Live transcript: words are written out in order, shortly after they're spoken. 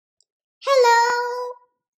Hello!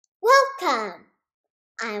 Welcome!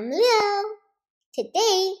 I'm Leo.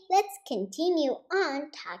 Today, let's continue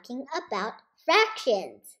on talking about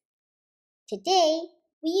fractions. Today,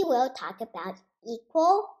 we will talk about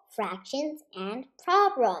equal fractions and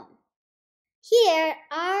problem. Here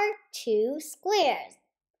are two squares.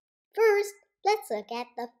 First, let's look at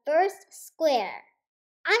the first square.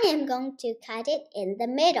 I am going to cut it in the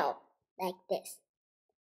middle, like this.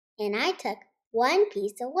 And I took one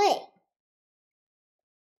piece away.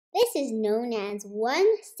 This is known as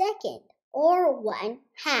 1/2 or 1/2.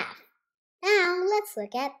 Now let's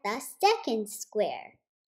look at the second square.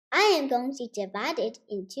 I am going to divide it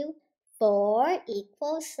into 4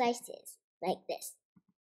 equal slices, like this.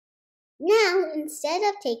 Now instead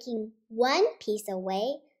of taking one piece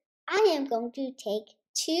away, I am going to take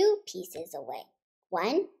 2 pieces away.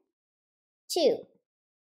 1, 2.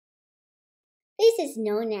 This is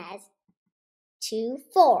known as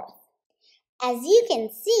 2/4. As you can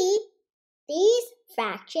see, these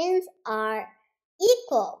fractions are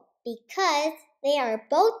equal because they are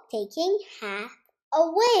both taking half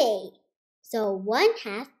away. So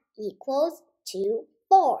 1/2 equals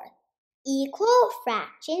 2/4. Equal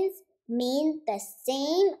fractions mean the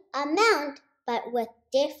same amount but with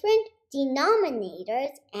different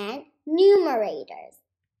denominators and numerators.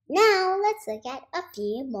 Now let's look at a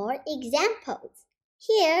few more examples.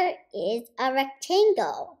 Here is a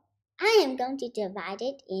rectangle. I am going to divide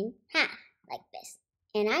it in half, like this.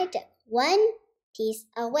 And I took one piece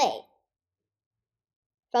away.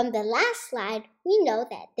 From the last slide, we know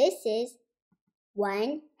that this is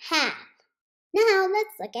 1/2. Now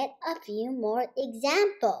let's look at a few more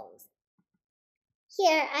examples.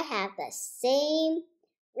 Here I have the same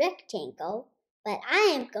rectangle, but I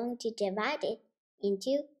am going to divide it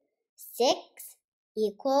into 6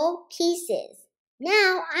 equal pieces.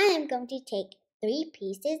 Now I am going to take 3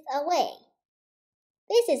 pieces away.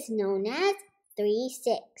 This is known as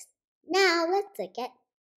 3/6. Now let's look at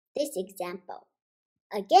this example.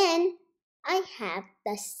 Again, I have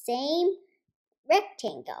the same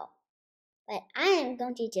rectangle, but I am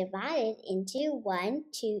going to divide it into 1,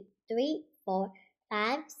 2, 3, 4,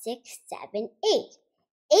 5, 6, 7, 8.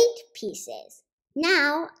 8 pieces.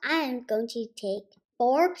 Now I am going to take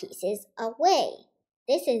 4 pieces away.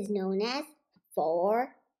 This is known as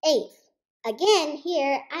 4/8. Again,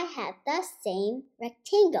 here I have the same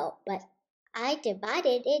rectangle, but I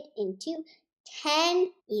divided it into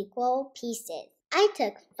 10 equal pieces. I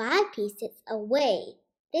took 5 pieces away.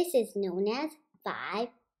 This is known as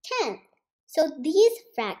 5/10. So these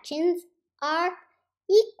fractions are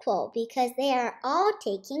equal because they are all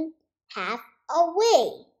taking half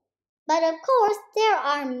away. But of course, there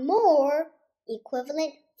are more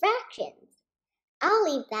equivalent fractions. I'll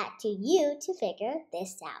leave that to you to figure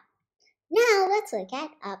this out. Now let's look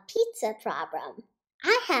at a pizza problem.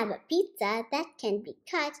 I have a pizza that can be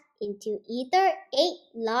cut into either 8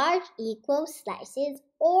 large equal slices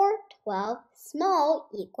or 12 small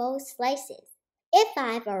equal slices. If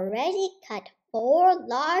I've already cut 4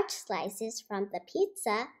 large slices from the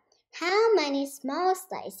pizza, how many small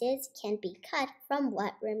slices can be cut from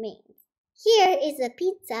what remains? Here is a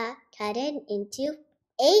pizza cut into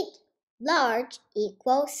 8 large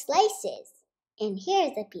equal slices. And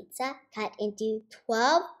here's a pizza cut into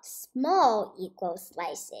 12 small equal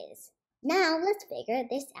slices. Now let's figure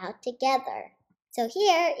this out together. So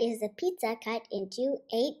here is a pizza cut into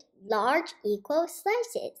 8 large equal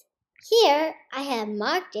slices. Here I have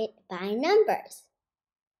marked it by numbers.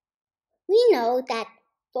 We know that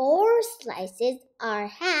 4 slices are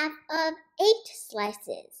half of 8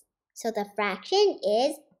 slices. So the fraction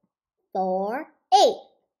is 4/8.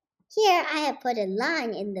 Here I have put a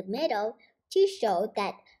line in the middle to show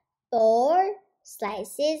that 4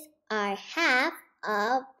 slices are half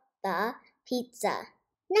of the pizza.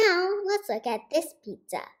 Now let's look at this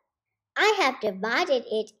pizza. I have divided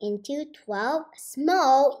it into 12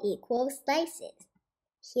 small equal slices.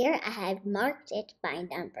 Here I have marked it by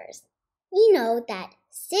numbers. We know that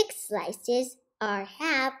 6 slices are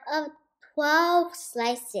half of 12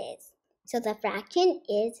 slices. So the fraction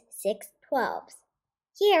is 6/12.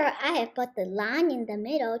 Here I have put the line in the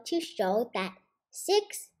middle to show that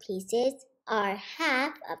 6 pieces are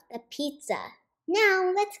half of the pizza.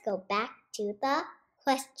 Now let's go back to the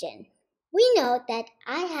question. We know that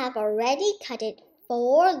I have already cut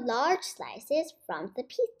 4 large slices from the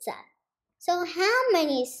pizza. So how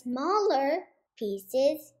many smaller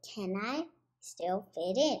pieces can I still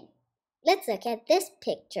fit in? Let's look at this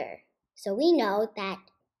picture. So we know that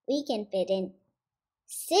we can fit in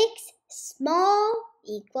 6 small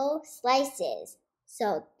equal slices.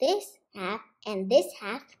 So this half and this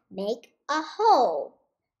half make a whole.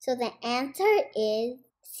 So the answer is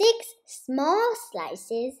 6 small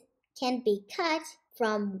slices can be cut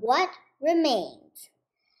from what remains.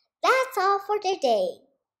 That's all for today.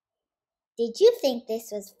 Did you think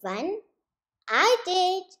this was fun? I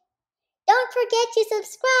did. Don't forget to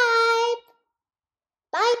subscribe.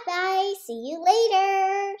 Bye bye. See you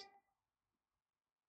later.